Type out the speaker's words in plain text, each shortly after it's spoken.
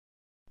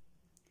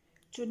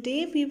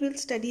Today we will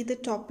study the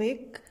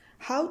topic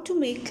how to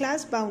make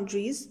class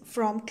boundaries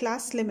from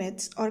class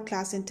limits or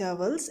class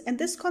intervals, and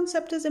this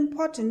concept is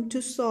important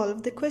to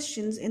solve the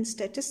questions in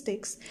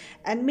statistics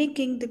and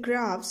making the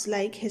graphs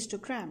like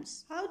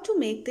histograms. How to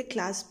make the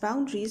class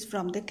boundaries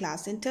from the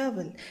class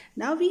interval.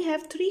 Now we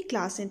have three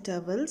class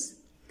intervals.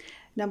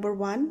 Number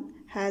 1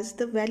 has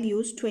the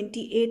values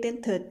 28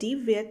 and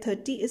 30, where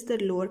 30 is the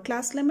lower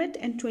class limit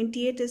and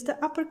 28 is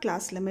the upper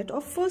class limit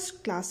of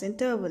first class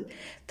interval.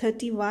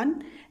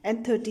 31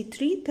 and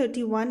 33,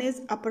 31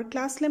 is upper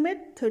class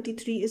limit,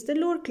 33 is the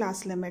lower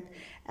class limit,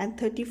 and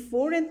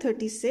 34 and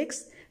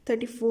 36,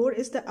 34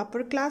 is the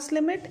upper class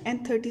limit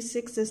and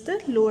 36 is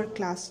the lower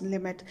class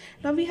limit.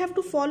 Now we have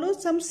to follow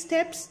some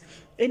steps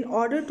in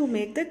order to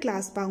make the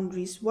class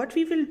boundaries. What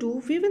we will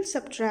do, we will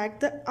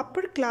subtract the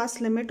upper class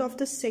limit of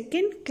the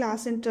second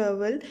class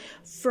interval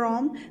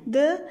from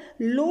the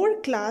lower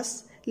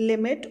class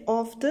limit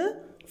of the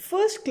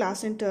first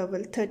class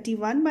interval.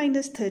 31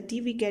 minus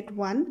 30, we get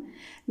 1.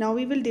 Now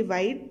we will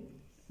divide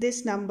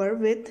this number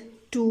with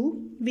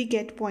 2, we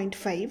get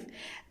 0.5.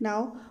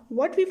 Now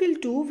what we will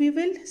do, we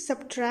will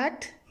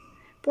subtract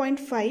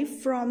 0.5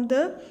 from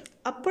the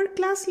upper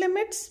class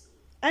limits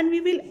and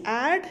we will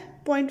add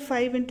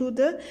 0.5 into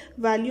the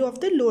value of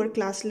the lower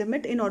class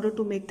limit in order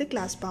to make the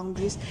class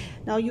boundaries.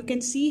 Now you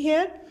can see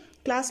here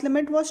class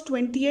limit was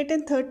 28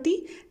 and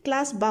 30,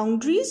 class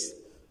boundaries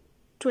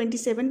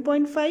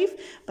 27.5.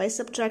 By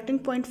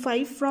subtracting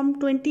 0.5 from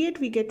 28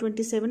 we get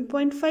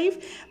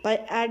 27.5. By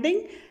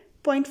adding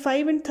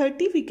 0.5 and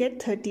 30 we get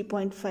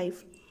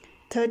 30.5.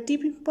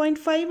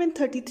 30.5 and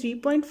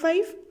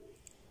 33.5.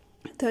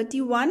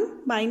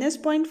 31 minus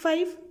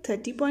 0.5,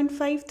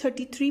 30.5,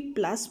 33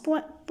 plus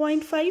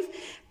 0.5,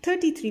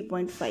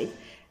 33.5,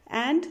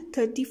 and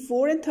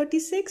 34 and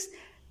 36,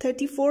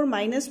 34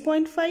 minus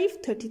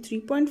 0.5,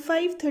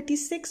 33.5,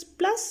 36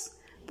 plus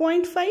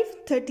 0.5,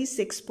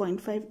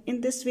 36.5. In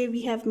this way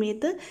we have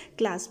made the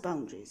class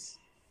boundaries.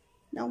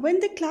 Now when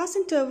the class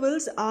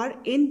intervals are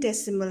in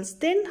decimals,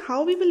 then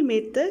how we will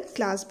make the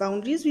class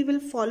boundaries? We will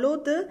follow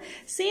the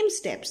same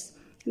steps.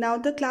 Now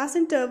the class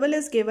interval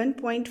is given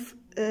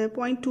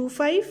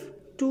 0.25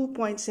 to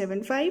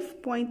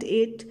 0.75,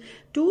 0.8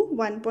 to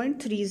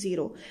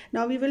 1.30.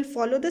 Now we will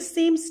follow the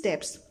same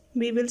steps.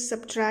 We will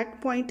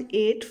subtract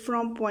 0.8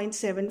 from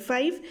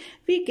 0.75.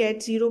 We get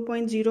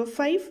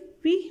 0.05.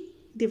 We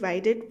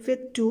divide it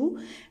with 2.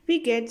 We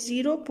get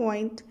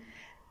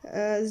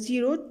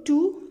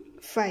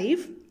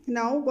 0.025.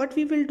 Now what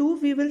we will do,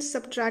 we will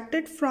subtract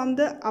it from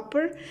the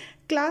upper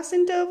class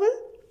interval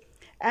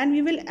and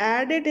we will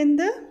add it in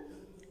the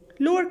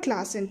lower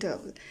class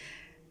interval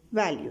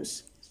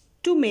values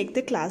to make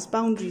the class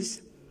boundaries.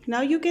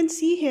 Now you can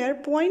see here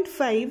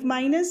 0.5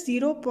 minus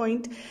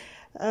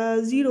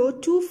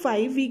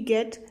 0.025, we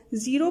get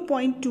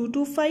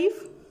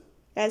 0.225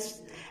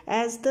 as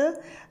the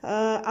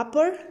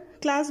upper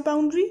class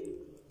boundary,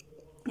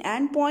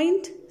 and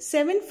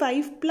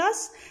 0.75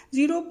 plus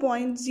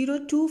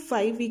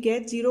 0.025 we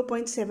get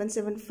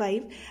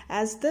 0.775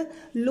 as the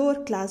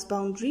lower class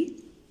boundary.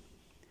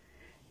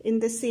 In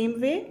the same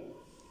way,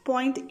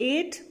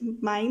 0.8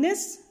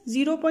 minus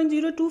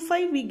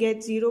 0.025 we get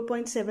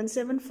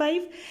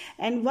 0.775,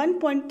 and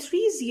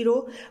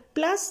 1.30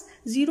 plus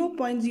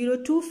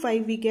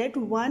 0.025 we get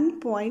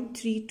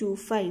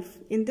 1.325.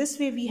 In this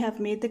way we have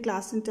made the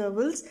class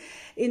intervals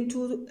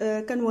into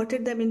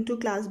converted them into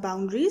class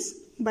boundaries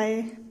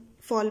by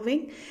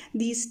following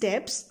these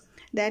steps,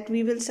 that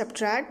we will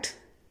subtract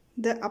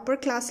the upper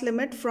class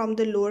limit from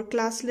the lower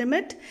class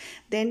limit,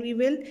 then we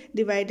will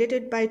divide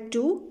it by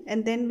 2,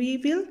 and then we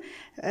will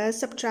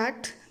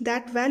subtract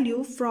that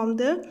value from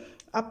the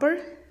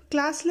upper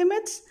class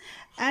limits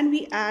and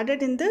we add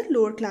it in the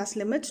lower class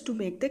limits to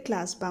make the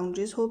class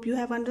boundaries. Hope you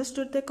have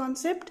understood the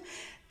concept.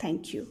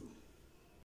 Thank you.